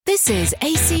is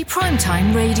AC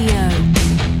Primetime Radio.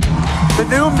 The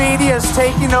new media is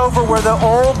taking over where the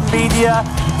old media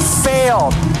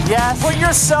failed. Yes, put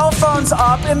your cell phones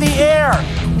up in the air.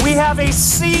 We have a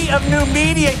sea of new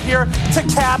media here to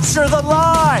capture the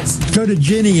lies. Go to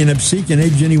Ginny in Absecon. Hey,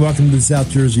 Ginny, welcome to the South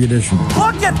Jersey edition.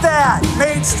 Look at that,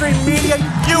 mainstream media,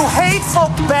 you hateful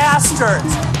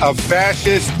bastards. A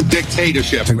fascist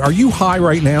dictatorship. Are you high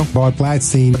right now? Bob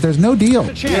Gladstein, but there's no deal.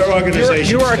 Your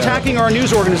organization. You are attacking our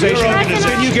news organization.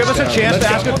 Can you give us a chance to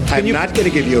ask it? I'm not going to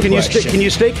give you a question. Can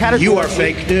you stay categorical? You are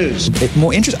fake news. It's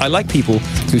more interesting. I like people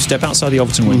who step outside the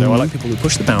Overton window. I like people who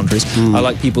push the boundaries. I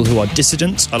like people who are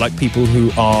dissidents. I like people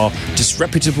who are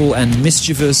disreputable and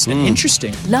mischievous and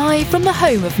interesting. Live from the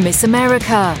home of Miss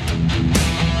America.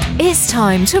 It's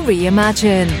time to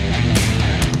reimagine,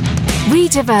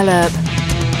 redevelop,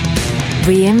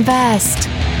 reinvest,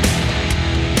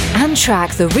 and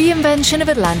track the reinvention of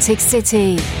Atlantic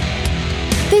City.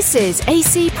 This is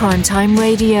AC Primetime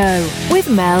Radio with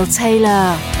Mel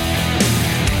Taylor.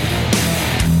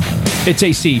 It's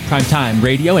AC Primetime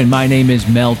Radio, and my name is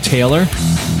Mel Taylor,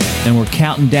 and we're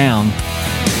counting down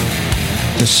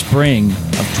to spring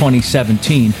of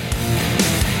 2017.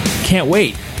 Can't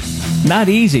wait. Not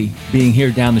easy being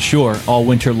here down the shore all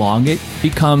winter long. It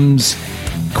becomes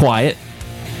quiet,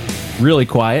 really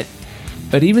quiet.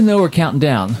 But even though we're counting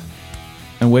down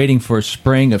and waiting for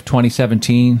spring of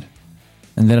 2017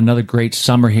 and then another great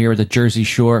summer here at the Jersey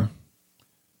Shore,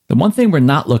 the one thing we're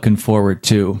not looking forward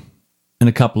to in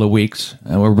a couple of weeks,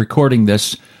 and we're recording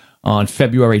this on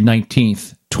February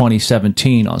 19th,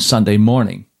 2017 on Sunday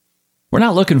morning, we're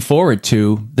not looking forward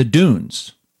to the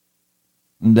dunes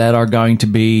that are going to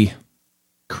be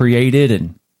created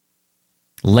and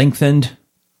lengthened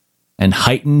and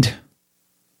heightened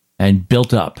and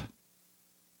built up.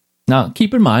 Now,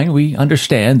 keep in mind, we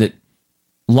understand that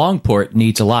Longport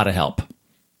needs a lot of help.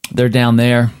 They're down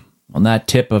there on that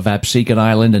tip of Absecon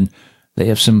Island, and they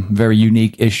have some very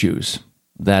unique issues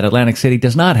that Atlantic City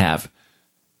does not have.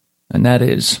 And that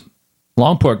is,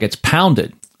 Longport gets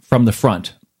pounded from the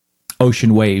front,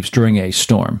 ocean waves during a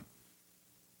storm.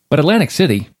 But Atlantic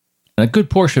City, and a good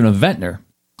portion of Ventnor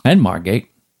and Margate,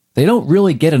 they don't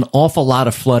really get an awful lot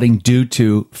of flooding due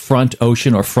to front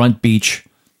ocean or front beach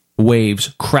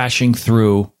waves crashing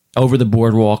through over the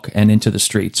boardwalk and into the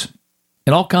streets.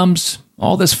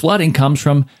 All this flooding comes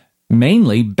from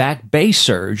mainly back bay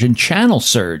surge and channel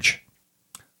surge.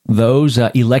 Those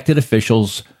elected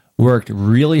officials worked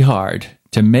really hard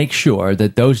to make sure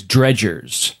that those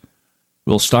dredgers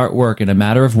will start work in a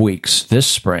matter of weeks this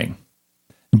spring,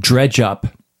 dredge up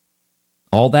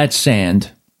all that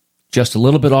sand just a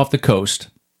little bit off the coast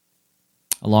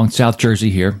along South Jersey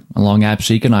here, along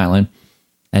Absecon Island,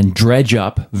 and dredge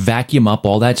up, vacuum up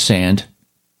all that sand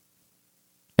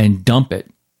and dump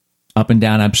it up and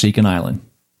down Absecon Island.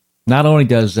 Not only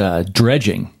does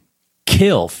dredging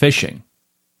kill fishing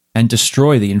and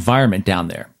destroy the environment down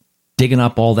there, digging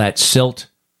up all that silt,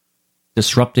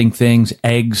 disrupting things,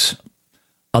 eggs,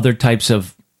 other types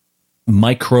of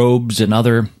microbes and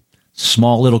other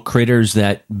small little critters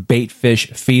that bait fish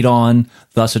feed on,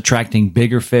 thus attracting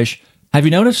bigger fish. Have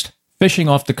you noticed? Fishing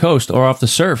off the coast or off the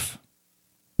surf,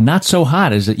 not so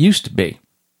hot as it used to be.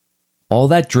 All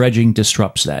that dredging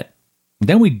disrupts that.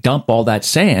 Then we dump all that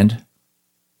sand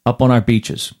up on our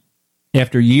beaches.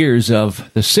 After years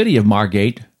of the city of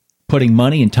Margate putting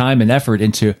money and time and effort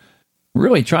into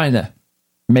really trying to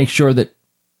make sure that,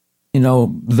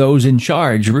 those in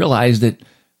charge realize that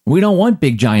we don't want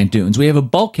big giant dunes. We have a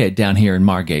bulkhead down here in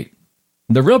Margate.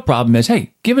 The real problem is,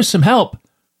 hey, give us some help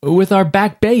with our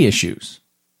back bay issues.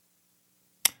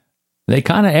 They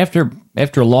kind of,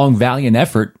 after a long, valiant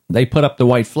effort, they put up the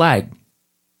white flag.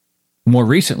 More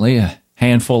recently, a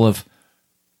handful of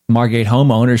Margate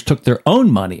homeowners took their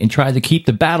own money and tried to keep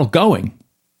the battle going.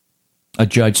 A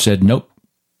judge said nope.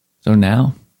 So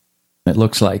now it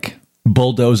looks like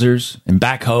bulldozers and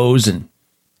backhoes and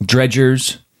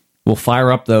dredgers will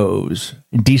fire up those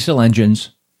diesel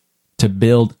engines to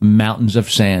build mountains of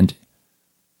sand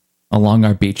along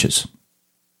our beaches.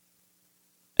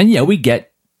 And yeah, we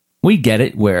get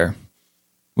it where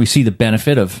we see the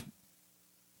benefit of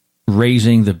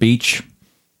raising the beach,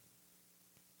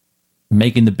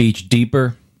 making the beach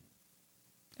deeper,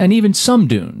 and even some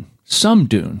dune.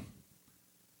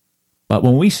 But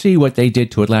when we see what they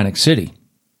did to Atlantic City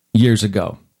years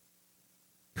ago,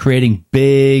 creating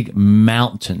big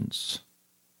mountains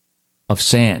of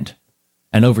sand,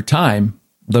 and over time,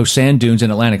 those sand dunes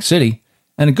in Atlantic City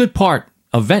and a good part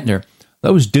of Ventnor,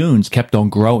 those dunes kept on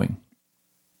growing.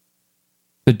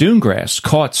 The dune grass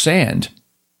caught sand,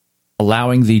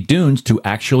 allowing the dunes to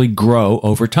actually grow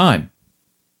over time.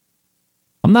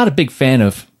 I'm not a big fan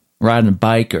of riding a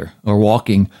bike or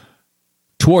walking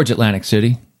towards Atlantic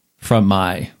City from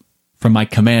my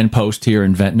command post here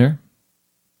in Ventnor,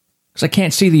 because I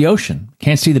can't see the ocean,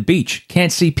 can't see the beach,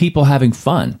 can't see people having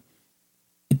fun.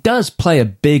 It does play a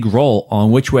big role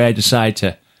on which way I decide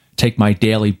to take my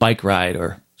daily bike ride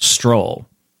or stroll.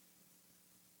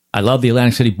 I love the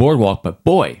Atlantic City Boardwalk, but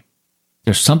boy,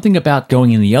 there's something about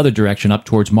going in the other direction up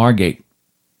towards Margate,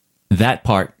 that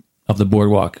part of the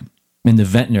boardwalk in the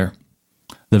Ventnor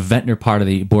part of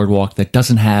the boardwalk that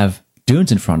doesn't have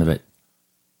dunes in front of it.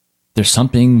 There's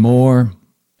something more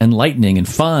enlightening and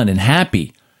fun and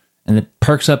happy, and it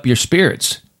perks up your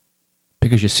spirits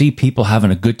because you see people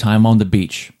having a good time on the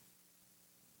beach,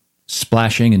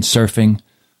 splashing and surfing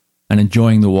and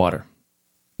enjoying the water.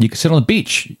 You can sit on the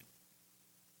beach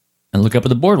and look up at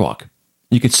the boardwalk.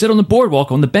 You could sit on the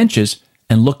boardwalk on the benches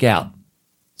and look out,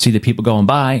 see the people going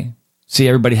by, see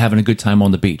everybody having a good time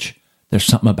on the beach. There's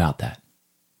something about that.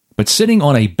 But sitting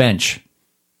on a bench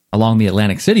along the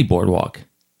Atlantic City Boardwalk,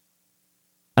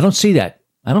 I don't see that.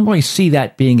 I don't really see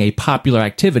that being a popular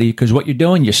activity, because what you're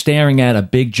doing, you're staring at a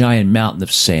big giant mountain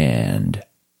of sand.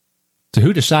 So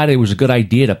who decided it was a good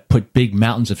idea to put big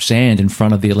mountains of sand in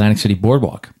front of the Atlantic City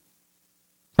Boardwalk?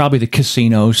 Probably the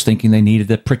casinos, thinking they needed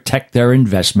to protect their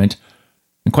investment.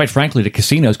 And quite frankly, the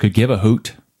casinos could give a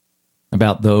hoot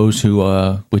about those who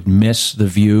would miss the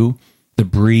view, the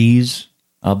breeze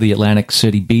of the Atlantic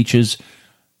City beaches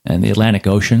and the Atlantic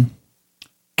Ocean.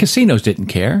 Casinos didn't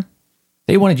care.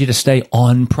 They wanted you to stay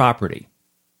on property.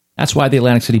 That's why the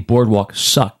Atlantic City Boardwalk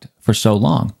sucked for so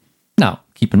long. Now,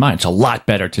 keep in mind, it's a lot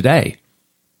better today.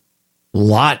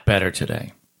 Lot better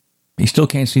today. You still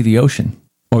can't see the ocean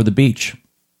or the beach.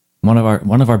 One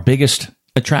of our biggest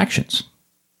attractions.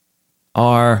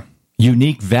 Our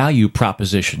unique value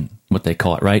proposition, what they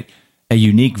call it, right? A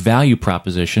unique value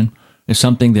proposition is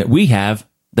something that we have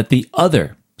that the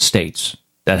other states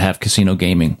that have casino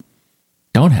gaming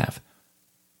don't have.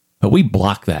 But we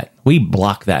block that. We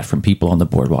block that from people on the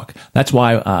boardwalk. That's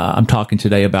why I'm talking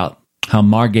today about how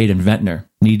Margate and Ventnor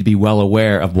need to be well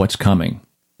aware of what's coming.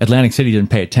 Atlantic City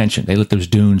didn't pay attention. They let those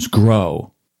dunes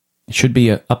grow. It should be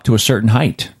up to a certain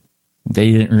height.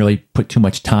 They didn't really put too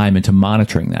much time into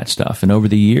monitoring that stuff. And over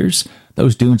the years,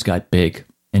 those dunes got big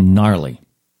and gnarly.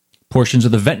 Portions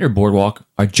of the Ventnor Boardwalk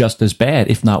are just as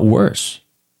bad, if not worse.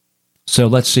 So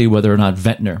let's see whether or not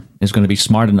Ventnor is going to be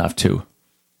smart enough to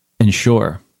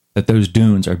ensure that those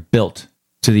dunes are built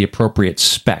to the appropriate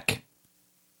spec,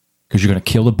 because you're going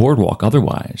to kill the boardwalk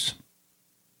otherwise.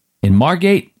 In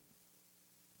Margate,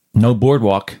 no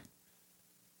boardwalk,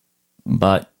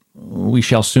 but we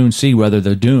shall soon see whether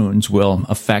the dunes will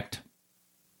affect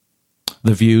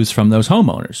the views from those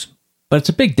homeowners. But it's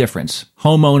a big difference.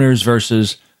 Homeowners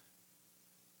versus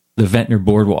the Ventnor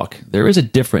Boardwalk. There is a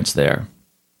difference there,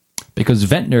 because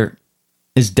Ventnor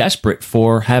is desperate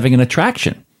for having an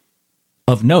attraction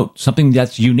of note, something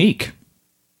that's unique,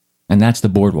 and that's the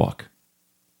boardwalk.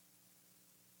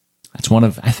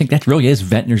 I think that really is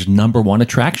Ventnor's number one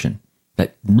attraction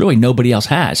that really nobody else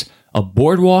has. A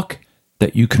boardwalk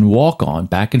that you can walk on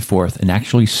back and forth and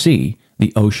actually see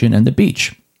the ocean and the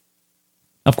beach.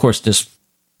 Of course, this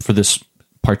for this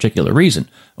particular reason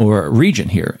or region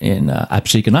here in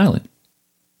Absecon Island.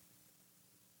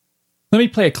 Let me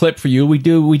play a clip for you. We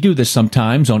do this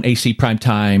sometimes on AC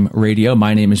Primetime Radio.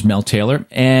 My name is Mel Taylor,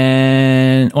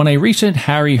 and on a recent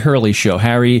Harry Hurley show,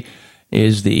 Harry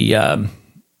is the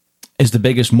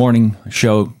biggest morning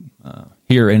show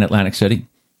here in Atlantic City,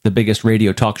 the biggest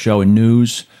radio talk show and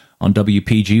news on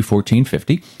WPG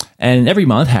 1450. And every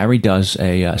month, Harry does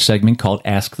a segment called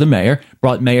Ask the Mayor.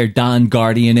 Brought Mayor Don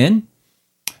Guardian in,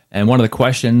 and one of the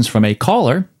questions from a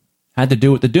caller had to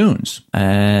do with the dunes.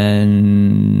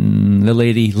 And the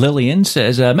lady Lillian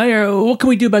says, Mayor, what can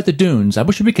we do about the dunes? I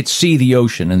wish we could see the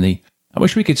ocean and I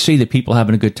wish we could see the people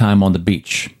having a good time on the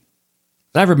beach.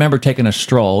 I remember taking a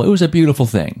stroll. It was a beautiful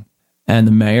thing. And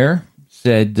the mayor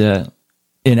said,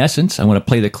 in essence, I want to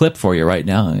play the clip for you right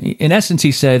now. In essence,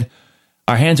 he said,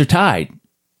 our hands are tied.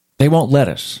 They won't let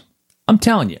us. I'm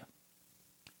telling you,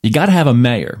 you got to have a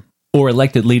mayor or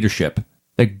elected leadership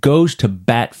that goes to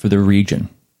bat for the region.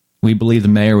 We believe the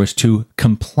mayor was too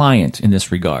compliant in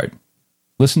this regard.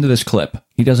 Listen to this clip.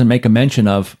 He doesn't make a mention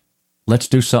of, let's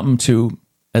do something to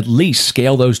at least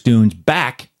scale those dunes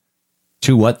back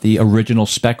to what the original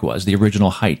spec was, the original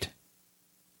height.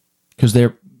 Because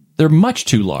they're much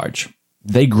too large.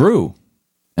 They grew,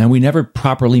 and we never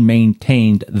properly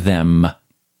maintained them.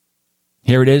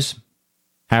 Here it is.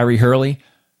 Harry Hurley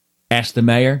asked the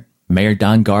mayor, Mayor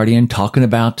Don Guardian, talking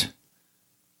about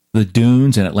the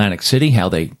dunes in Atlantic City, how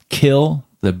they kill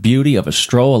the beauty of a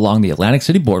stroll along the Atlantic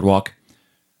City Boardwalk.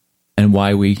 and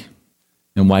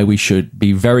why we should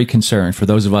be very concerned. For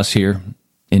those of us here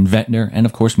in Ventnor and,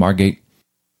 of course, Margate,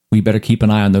 we better keep an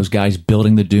eye on those guys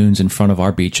building the dunes in front of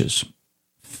our beaches.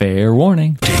 Fair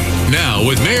warning. Now,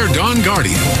 with Mayor Don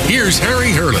Guardian, here's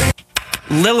Harry Hurley.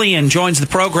 Lillian joins the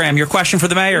program. Your question for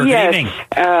the mayor. Yes. Good evening.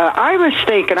 I was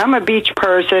thinking, I'm a beach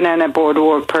person and a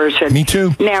boardwalk person. Me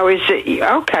too. Now,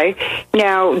 okay.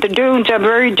 Now, the dunes, I'm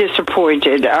very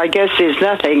disappointed. I guess there's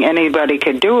nothing anybody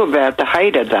could do about the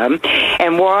height of them.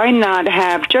 And why not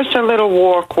have just a little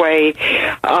walkway,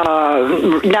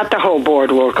 not the whole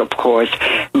boardwalk, of course,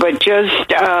 but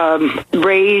just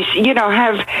raise,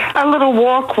 have a little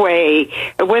walkway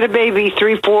with maybe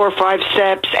 3, 4, or 5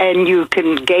 steps, and you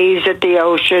can gaze at the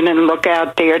ocean and look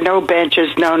out there. No benches,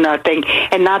 no nothing,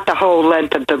 and not the whole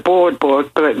length of the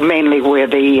boardwalk, but mainly where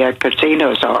the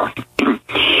casinos are.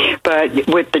 But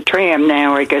with the tram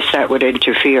now, I guess that would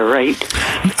interfere, right?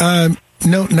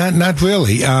 No, not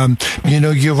really.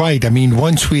 You're right. I mean,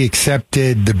 once we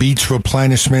accepted the beach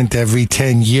replenishment every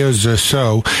 10 years or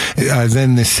so,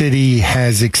 then the city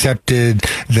has accepted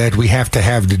that we have to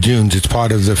have the dunes. It's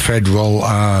part of the federal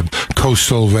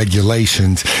coastal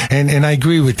regulations. And I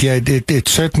agree with you.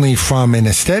 It's certainly from an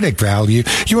aesthetic value.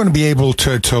 You want to be able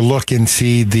to look and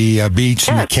see the beach,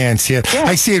 and you can't see it.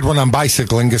 I see it when I'm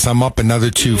bicycling because I'm up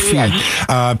another 2 feet.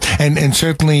 And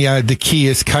certainly the key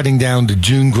is cutting down the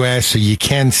dune grass so you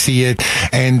can see it.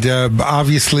 And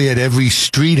obviously at every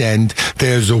street end,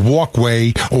 there's a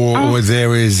walkway or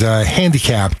there is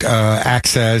handicapped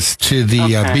access to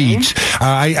the beach.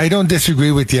 I don't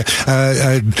disagree with you.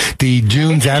 The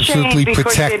dunes absolutely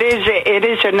protect. It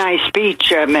is a nice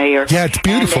beach, Mayor. Yeah, it's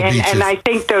beautiful beaches. And I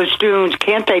think those dunes,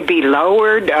 can't they be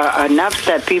lowered enough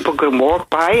that people can walk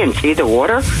by and see the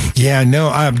water? Yeah, no.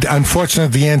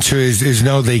 Unfortunately, the answer is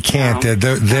no, they can't.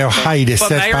 Their height is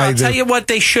set Mayor, by I'll tell you what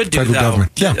they should do, though.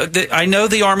 Government. Yeah. I know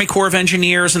the Army Corps of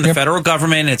Engineers and the federal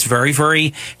government. It's very,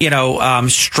 very,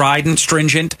 strident,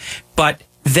 stringent, but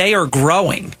they are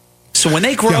growing. So when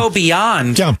they grow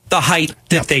beyond the height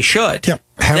that they should,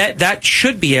 that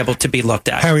should be able to be looked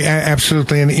at. Harry,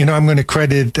 absolutely. And, I'm going to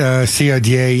credit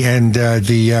CRDA and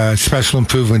the Special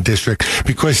Improvement District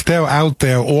because they're out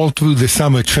there all through the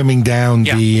summer trimming down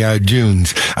the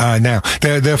dunes. Now,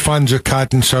 their funds are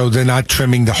cut, and so they're not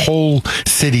trimming the whole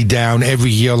city down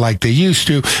every year like they used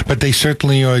to, but they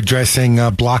certainly are addressing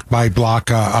block by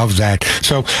block of that.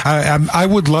 So I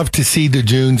would love to see the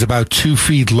dunes about 2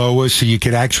 feet lower so you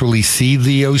could actually see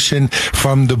the ocean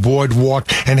from the boardwalk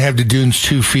and have the dunes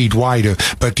 2 feet wider,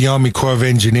 but the Army Corps of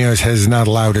Engineers has not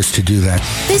allowed us to do that.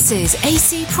 This is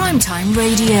AC Primetime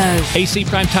Radio.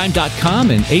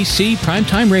 acprimetime.com and AC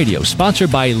Primetime Radio,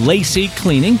 sponsored by Lacey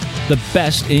Cleaning, the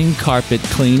best in carpet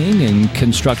cleaning and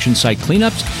construction site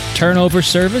cleanups, turnover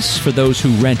service for those who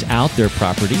rent out their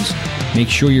properties. Make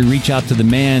sure you reach out to the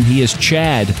man. He is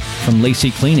Chad from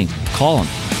Lacey Cleaning. Call him.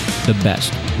 The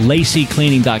best.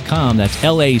 LaceyCleaning.com. That's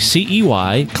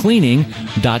LACEY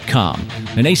Cleaning.com.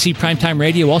 And AC Primetime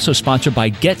Radio also sponsored by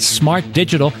Get Smart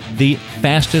Digital, the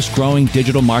fastest growing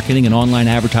digital marketing and online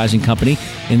advertising company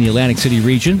in the Atlantic City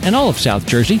region and all of South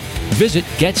Jersey. Visit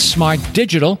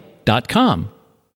GetSmartDigital.com.